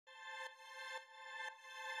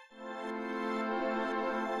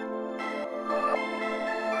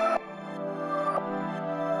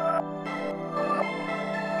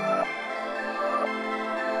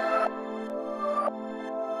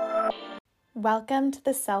Welcome to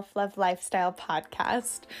the Self-Love Lifestyle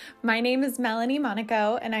Podcast. My name is Melanie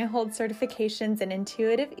Monaco, and I hold certifications in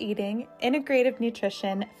intuitive eating, integrative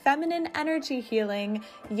nutrition, feminine energy healing,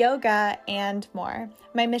 yoga, and more.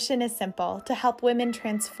 My mission is simple: to help women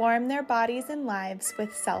transform their bodies and lives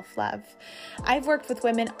with self-love. I've worked with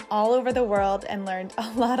women all over the world and learned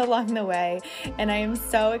a lot along the way, and I am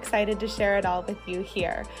so excited to share it all with you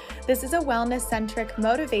here. This is a wellness-centric,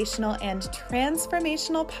 motivational, and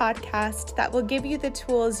transformational podcast that will give you the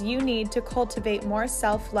tools you need to cultivate more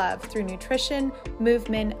self-love through nutrition,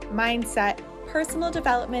 movement, mindset, personal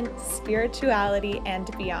development, spirituality,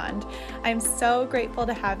 and beyond. I'm so grateful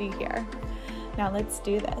to have you here. Now let's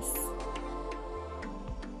do this.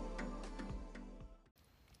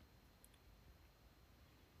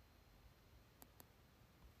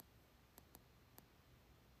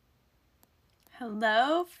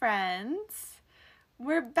 Hello, friends.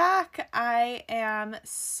 We're back. I am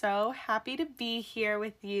so happy to be here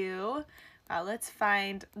with you. Let's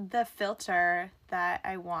find the filter that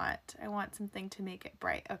I want. I want something to make it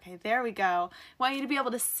bright. Okay, there we go. I want you to be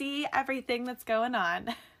able to see everything that's going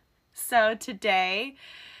on. So today,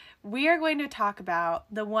 we are going to talk about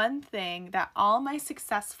the one thing that all my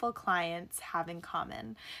successful clients have in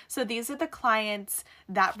common. So these are the clients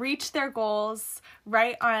that reach their goals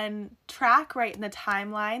right on track, right in the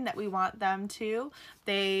timeline that we want them to.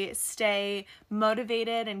 They stay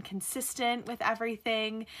motivated and consistent with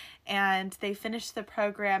everything, and they finish the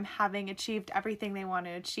program having achieved everything they want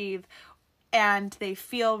to achieve. And they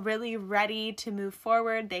feel really ready to move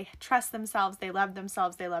forward. They trust themselves, they love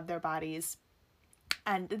their bodies.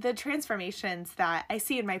 And the transformations that I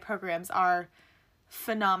see in my programs are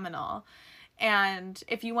phenomenal. And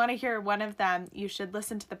if you want to hear one of them, you should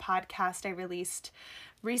listen to the podcast I released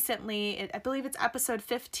recently. I believe it's episode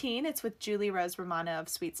 15. It's with Julie Rose Romano of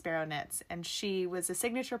Sweet Sparrow Knits. And she was a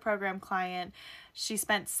signature program client. She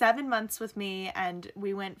spent 7 months with me, and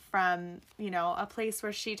we went from, a place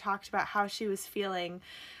where she talked about how she was feeling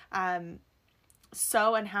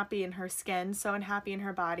so unhappy in her skin, so unhappy in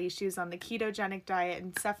her body. She was on the ketogenic diet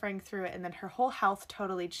and suffering through it, and then her whole health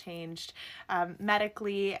totally changed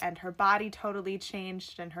medically, and her body totally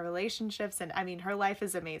changed, and her relationships, and her life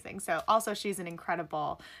is amazing. So also, she's an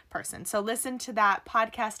incredible person. So listen to that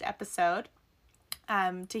podcast episode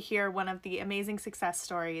to hear one of the amazing success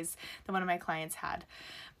stories that one of my clients had.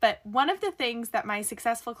 But one of the things that my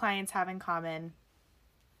successful clients have in common,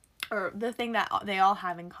 or the thing that they all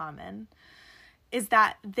have in common, is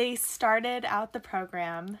that they started out the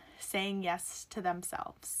program saying yes to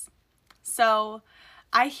themselves. So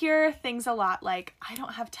I hear things a lot like, I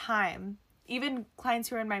don't have time. Even clients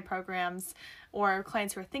who are in my programs or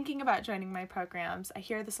clients who are thinking about joining my programs, I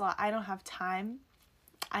hear this a lot. I don't have time.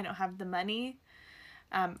 I don't have the money.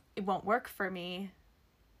 It won't work for me.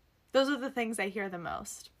 Those are the things I hear the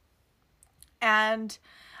most. And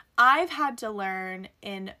I've had to learn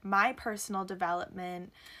in my personal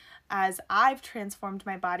development, as I've transformed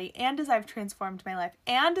my body, and as I've transformed my life,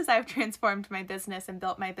 and as I've transformed my business and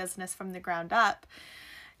built my business from the ground up,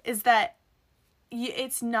 is that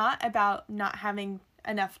it's not about not having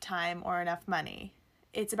enough time or enough money.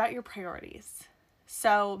 It's about your priorities.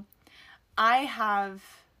 So I have,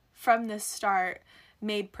 from the start,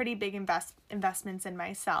 made pretty big investments in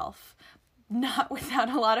myself, not without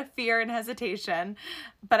a lot of fear and hesitation,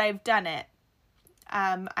 but I've done it.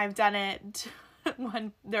 I've done it.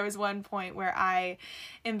 There was one point where I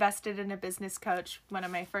invested in a business coach. One of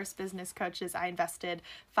my first business coaches, I invested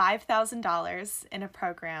 $5,000 in a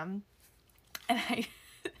program, and I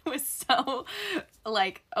was so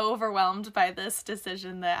overwhelmed by this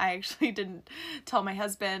decision that I actually didn't tell my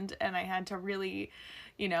husband, and I had to really,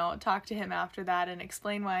 talk to him after that and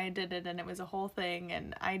explain why I did it, and it was a whole thing,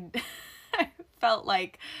 and I felt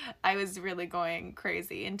like I was really going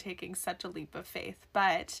crazy and taking such a leap of faith,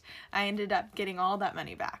 but I ended up getting all that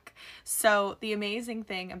money back. So the amazing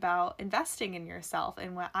thing about investing in yourself,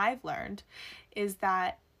 and what I've learned, is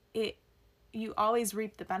that you always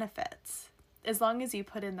reap the benefits as long as you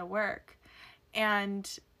put in the work. And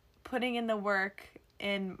putting in the work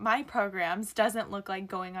in my programs doesn't look like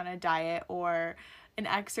going on a diet or an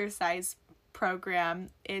exercise program.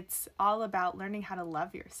 It's all about learning how to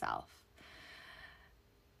love yourself.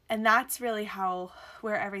 And that's really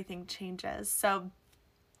where everything changes. So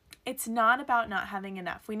it's not about not having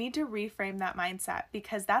enough. We need to reframe that mindset,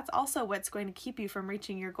 because that's also what's going to keep you from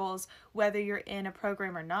reaching your goals, whether you're in a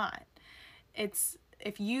program or not. It's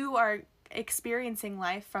if you are experiencing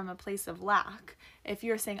life from a place of lack, if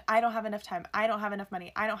you're saying, I don't have enough time, I don't have enough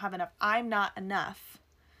money, I don't have enough, I'm not enough,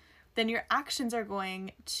 then your actions are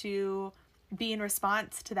going to be in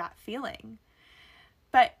response to that feeling.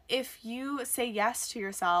 But if you say yes to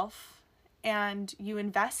yourself and you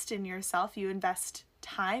invest in yourself, you invest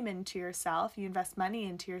time into yourself, you invest money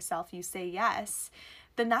into yourself, you say yes,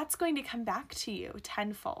 then that's going to come back to you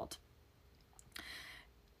tenfold.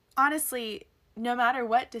 Honestly, no matter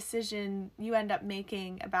what decision you end up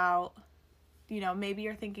making about, maybe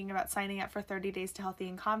you're thinking about signing up for 30 Days to Healthy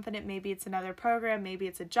and Confident, maybe it's another program, maybe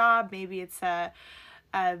it's a job, maybe it's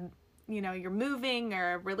you're moving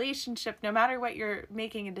or a relationship, no matter what you're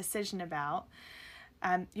making a decision about,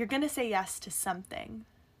 you're going to say yes to something.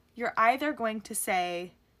 You're either going to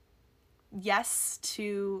say yes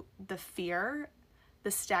to the fear,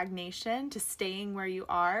 the stagnation, to staying where you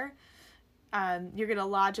are. You're going to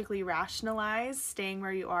logically rationalize staying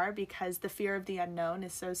where you are because the fear of the unknown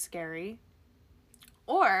is so scary.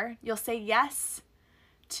 Or you'll say yes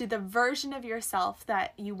to the version of yourself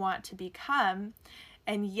that you want to become,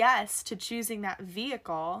 and yes to choosing that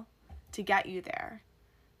vehicle to get you there.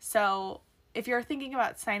 So if you're thinking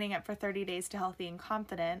about signing up for 30 Days to Healthy and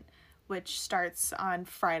Confident, which starts on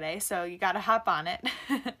Friday, so you got to hop on it,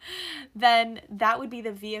 then that would be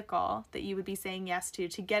the vehicle that you would be saying yes to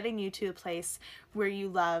getting you to a place where you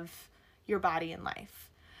love your body and life.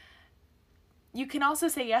 You can also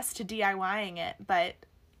say yes to DIYing it, but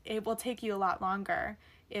it will take you a lot longer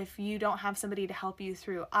if you don't have somebody to help you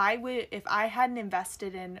through. If I hadn't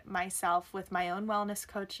invested in myself with my own wellness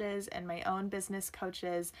coaches and my own business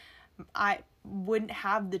coaches, I wouldn't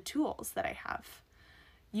have the tools that I have.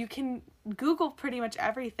 You can Google pretty much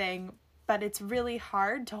everything, but it's really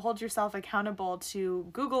hard to hold yourself accountable to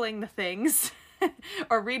Googling the things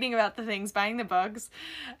or reading about the things, buying the books.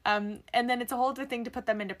 And then it's a whole other thing to put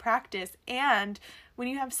them into practice. And when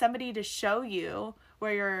you have somebody to show you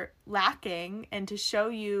where you're lacking and to show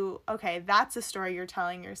you, okay, that's a story you're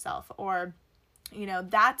telling yourself, or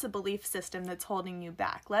that's a belief system that's holding you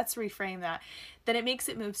back. Let's reframe that. Then it makes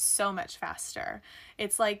it move so much faster.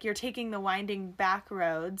 It's like you're taking the winding back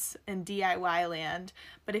roads in DIY land,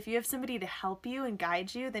 but if you have somebody to help you and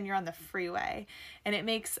guide you, then you're on the freeway, and it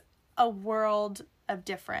makes a world of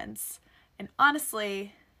difference. And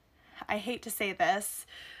honestly, I hate to say this,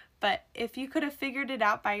 but if you could have figured it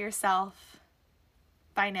out by yourself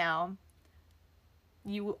by now,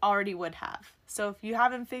 you already would have. So if you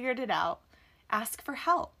haven't figured it out, ask for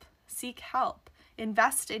help, seek help,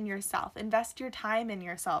 invest in yourself, invest your time in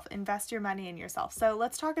yourself, invest your money in yourself. So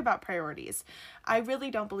let's talk about priorities. I really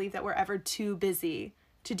don't believe that we're ever too busy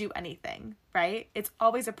to do anything, right? It's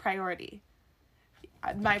always a priority.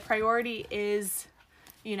 My priority is,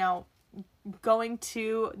 going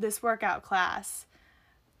to this workout class,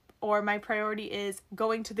 or my priority is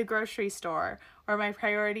going to the grocery store, or my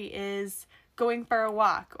priority is going for a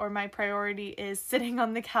walk, or my priority is sitting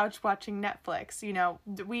on the couch watching Netflix.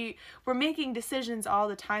 We're making decisions all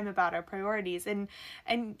the time about our priorities, and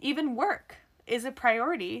even work is a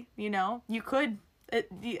priority. You could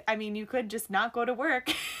just not go to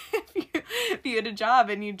work if you had a job,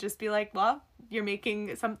 and you'd just be like, well, you're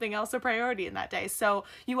making something else a priority in that day. So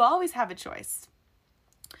you always have a choice.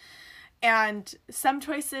 And some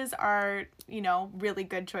choices are, really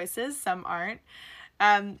good choices. Some aren't.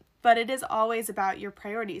 But it is always about your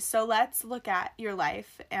priorities. So let's look at your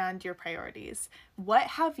life and your priorities. What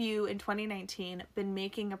have you in 2019 been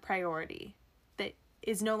making a priority that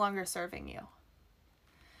is no longer serving you?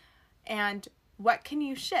 And what can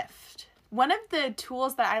you shift? One of the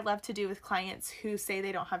tools that I love to do with clients who say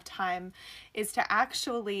they don't have time is to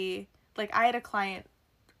actually, I had a client,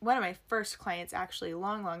 one of my first clients actually, a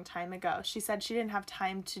long, long time ago. She said she didn't have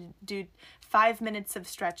time to do 5 minutes of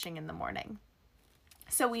stretching in the morning.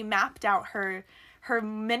 So we mapped out her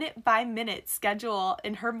minute by minute schedule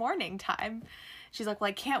in her morning time. She's like, well,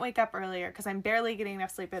 I can't wake up earlier because I'm barely getting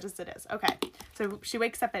enough sleep as it is. Okay. So she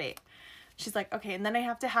wakes up at 8. She's like, okay, and then I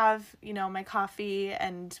have to have, my coffee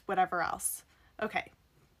and whatever else. Okay.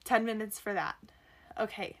 10 minutes for that.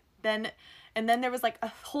 Okay. And then there was a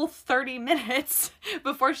whole 30 minutes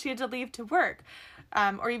before she had to leave to work,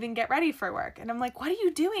 or even get ready for work. And I'm like, what are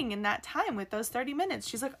you doing in that time with those 30 minutes?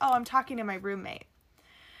 She's like, oh, I'm talking to my roommate.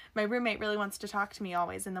 My roommate really wants to talk to me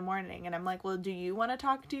always in the morning. And I'm like, well, do you want to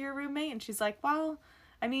talk to your roommate? And she's like, well,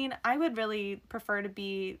 I would really prefer to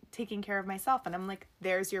be taking care of myself. And I'm like,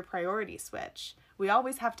 there's your priority switch. We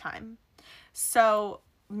always have time. So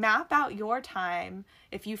map out your time.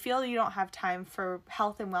 If you feel you don't have time for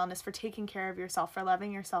health and wellness, for taking care of yourself, for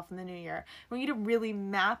loving yourself in the new year, I want you to really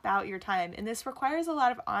map out your time. And this requires a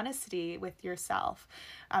lot of honesty with yourself.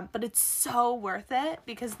 But it's so worth it,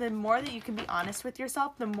 because the more that you can be honest with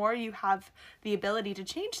yourself, the more you have the ability to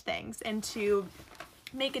change things and to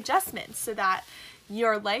make adjustments so that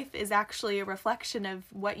your life is actually a reflection of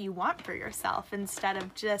what you want for yourself instead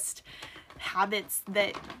of just habits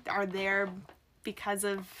that are there because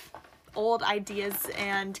of old ideas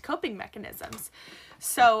and coping mechanisms.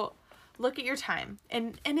 So look at your time.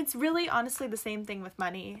 And it's really honestly the same thing with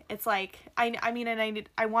money. It's like, I mean, and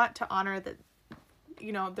I want to honor that,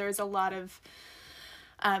 you know, there's a lot of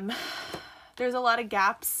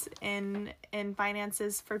gaps in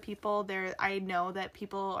finances for people. I know that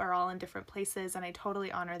people are all in different places, and I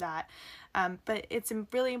totally honor that. But it's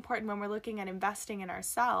really important when we're looking at investing in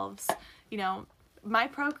ourselves. You know, my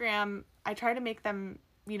program, I try to make them,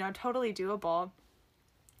 you know, totally doable.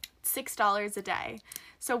 $6 a day.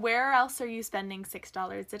 So where else are you spending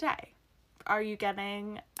 $6 a day? Are you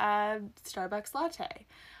getting a Starbucks latte?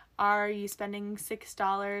 Are you spending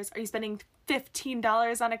 $6? Are you spending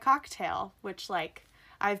 $15 on a cocktail? Which, like,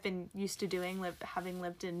 I've been used to doing, having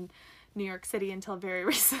lived in New York City until very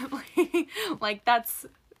recently. Like, that's,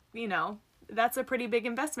 you know, that's a pretty big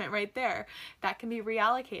investment right there. That can be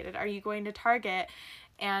reallocated. Are you going to Target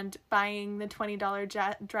and buying the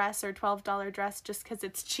 $20 dress or $12 dress just because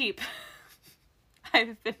it's cheap?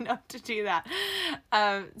 I've been known to do that.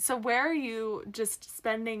 So where are you just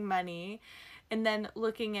spending money and then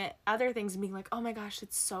looking at other things and being like, oh my gosh,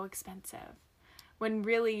 it's so expensive, when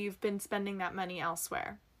really you've been spending that money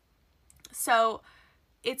elsewhere? So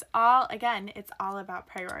it's all about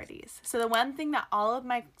priorities. So the one thing that all of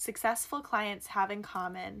my successful clients have in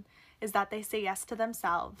common is that they say yes to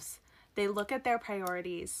themselves. They look at their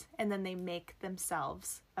priorities and then they make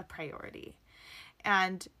themselves a priority.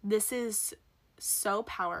 And this is so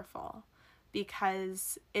powerful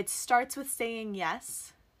because it starts with saying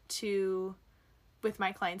yes to, with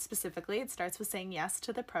my clients specifically, it starts with saying yes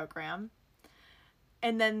to the program.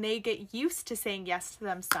 And then they get used to saying yes to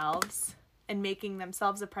themselves and making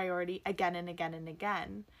themselves a priority again and again and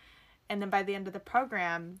again. And then by the end of the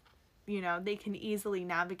program, you know, they can easily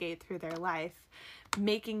navigate through their life,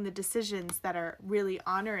 making the decisions that are really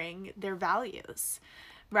honoring their values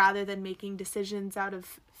rather than making decisions out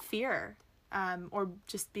of fear or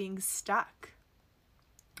just being stuck.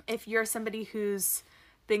 If you're somebody who's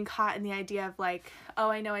been caught in the idea of like, oh,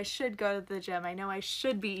 I know I should go to the gym, I know I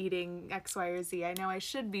should be eating X, Y, or Z, I know I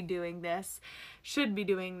should be doing this, should be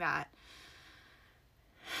doing that.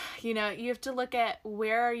 You know, you have to look at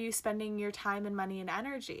where are you spending your time and money and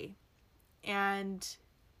energy, and,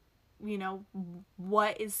 you know,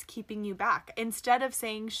 what is keeping you back. Instead of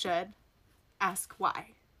saying should, ask why.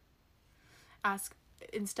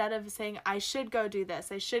 Instead of saying I should go do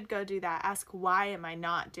this, I should go do that, ask why am I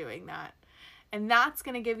not doing that? And that's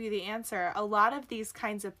going to give you the answer. A lot of these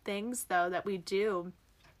kinds of things, though, that we do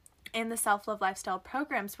in the self-love lifestyle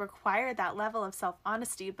programs require that level of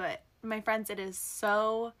self-honesty. But my friends, it is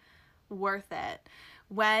so worth it.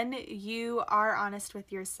 When you are honest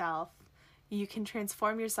with yourself, you can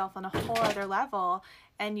transform yourself on a whole other level,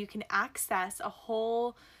 and you can access a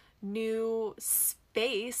whole new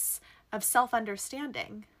space of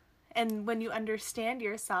self-understanding. And when you understand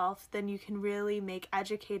yourself, then you can really make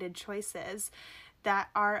educated choices that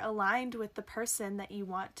are aligned with the person that you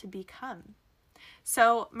want to become.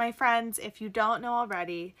 So, my friends, if you don't know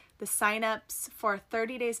already, the signups for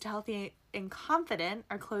 30 Days to Healthy and Confident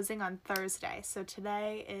are closing on Thursday. So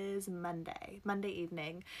today is Monday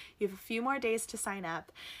evening. You have a few more days to sign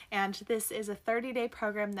up, and this is a 30-day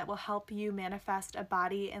program that will help you manifest a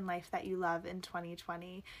body and life that you love in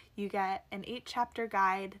 2020. You get an 8-chapter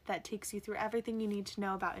guide that takes you through everything you need to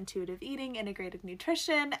know about intuitive eating, integrated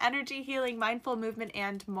nutrition, energy healing, mindful movement,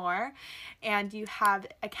 and more. And you have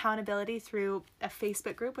accountability through a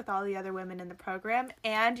Facebook group with all the other women in the program,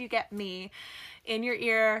 and you get me in your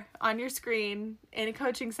ear, on your screen, in a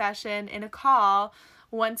coaching session, in a call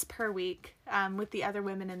once per week with the other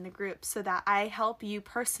women in the group, so that I help you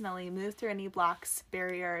personally move through any blocks,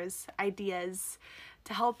 barriers, ideas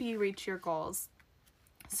to help you reach your goals,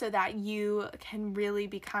 so that you can really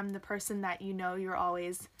become the person that you know you're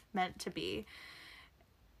always meant to be.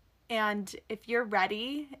 And if you're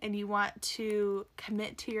ready and you want to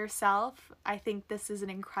commit to yourself, I think this is an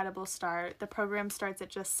incredible start. The program starts at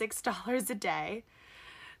just $6 a day.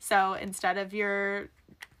 So instead of your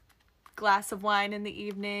glass of wine in the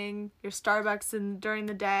evening, your Starbucks during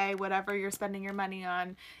the day, whatever you're spending your money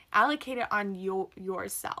on, allocate it on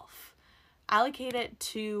yourself. Allocate it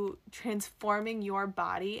to transforming your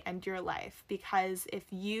body and your life. Because if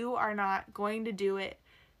you are not going to do it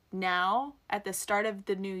now, at the start of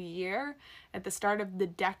the new year, at the start of the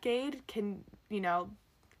decade,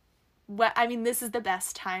 this is the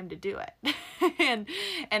best time to do it. and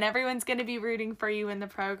everyone's going to be rooting for you in the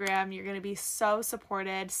program. You're going to be so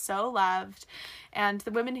supported, so loved. And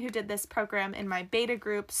the women who did this program in my beta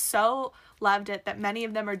group so loved it that many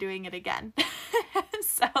of them are doing it again.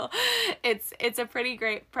 So it's a pretty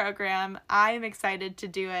great program. I'm excited to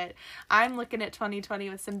do it. I'm looking at 2020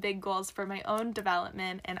 with some big goals for my own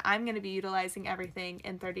development, and I'm going to be utilizing everything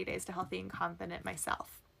in 30 Days to Healthy and Confident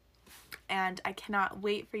myself. And I cannot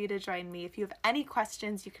wait for you to join me. If you have any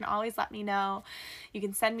questions, you can always let me know. You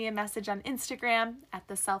can send me a message on Instagram at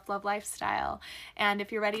The Self-Love Lifestyle. And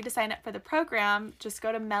if you're ready to sign up for the program, just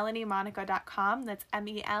go to melaniemaunico.com. That's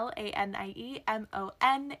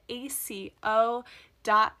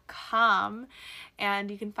melaniemauniaco.com, and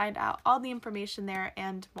you can find out all the information there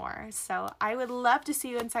and more. So I would love to see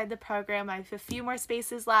you inside the program. I have a few more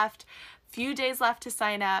spaces left, few days left to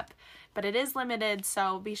sign up, but it is limited,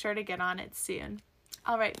 so be sure to get on it soon.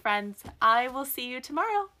 All right, friends, I will see you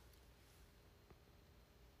tomorrow.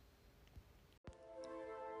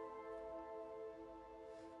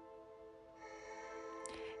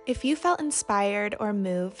 If you felt inspired or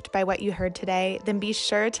moved by what you heard today, then be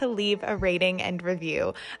sure to leave a rating and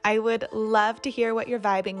review. I would love to hear what you're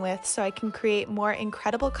vibing with so I can create more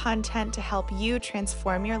incredible content to help you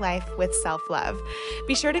transform your life with self-love.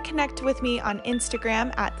 Be sure to connect with me on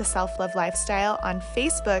Instagram at The Self-Love Lifestyle, on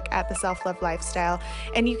Facebook at The Self-Love Lifestyle,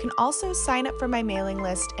 and you can also sign up for my mailing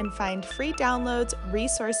list and find free downloads,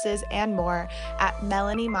 resources, and more at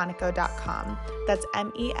melaniemaunico.com. That's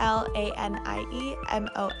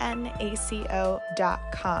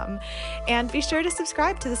melaniemauniaco.com. And be sure to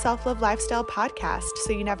subscribe to the Self-Love Lifestyle podcast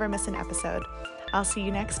so you never miss an episode. I'll see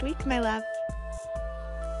you next week, my love.